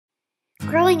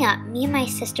Growing up, me and my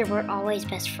sister were always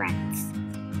best friends.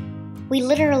 We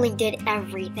literally did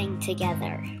everything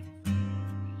together.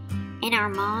 And our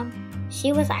mom,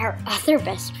 she was our other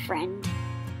best friend.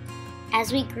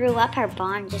 As we grew up, our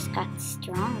bond just got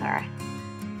stronger.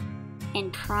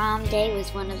 And prom day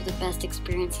was one of the best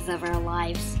experiences of our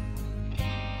lives.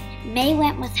 May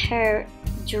went with her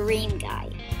dream guy,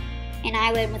 and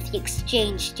I went with the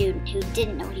exchange student who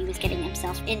didn't know what he was getting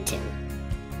himself into.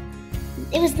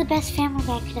 It was the best family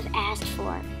I could have asked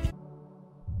for.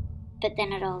 But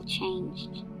then it all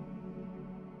changed.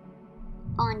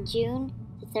 On June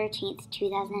the 13th,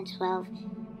 2012,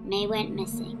 May went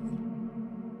missing.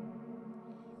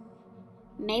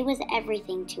 May was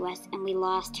everything to us, and we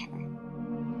lost her.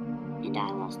 And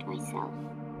I lost myself.